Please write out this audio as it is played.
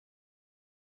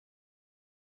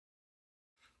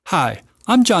Hi,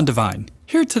 I'm John Devine,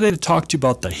 here today to talk to you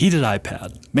about the heated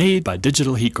iPad made by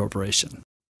Digital Heat Corporation.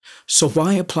 So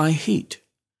why apply heat?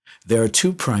 There are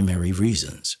two primary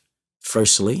reasons.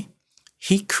 Firstly,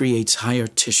 heat creates higher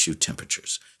tissue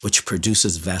temperatures, which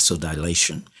produces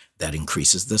vasodilation that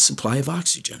increases the supply of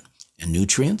oxygen and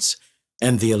nutrients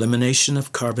and the elimination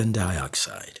of carbon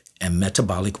dioxide and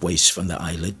metabolic waste from the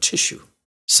eyelid tissue.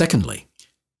 Secondly,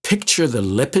 picture the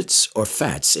lipids or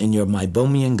fats in your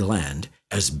meibomian gland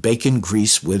as bacon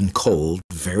grease when cold,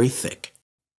 very thick,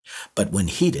 but when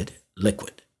heated,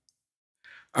 liquid.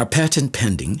 Our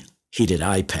patent-pending heated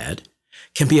iPad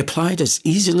can be applied as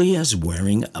easily as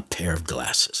wearing a pair of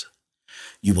glasses.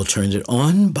 You will turn it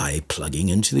on by plugging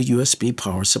into the USB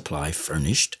power supply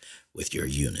furnished with your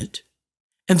unit,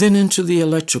 and then into the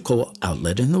electrical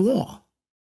outlet in the wall.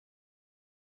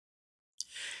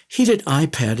 Heated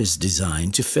iPad is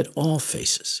designed to fit all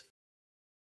faces.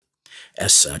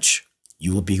 As such,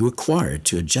 you will be required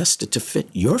to adjust it to fit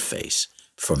your face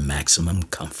for maximum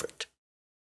comfort.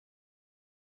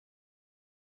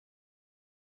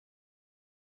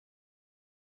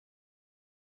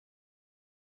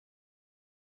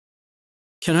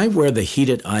 Can I wear the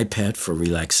heated iPad for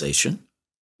relaxation?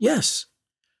 Yes.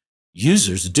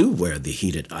 Users do wear the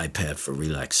heated iPad for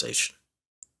relaxation.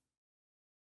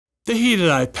 The heated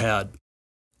iPad.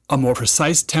 A more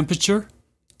precise temperature,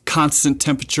 constant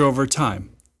temperature over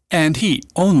time, and heat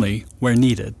only where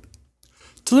needed.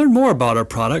 To learn more about our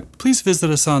product, please visit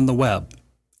us on the web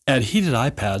at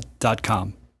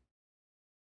heatedipad.com.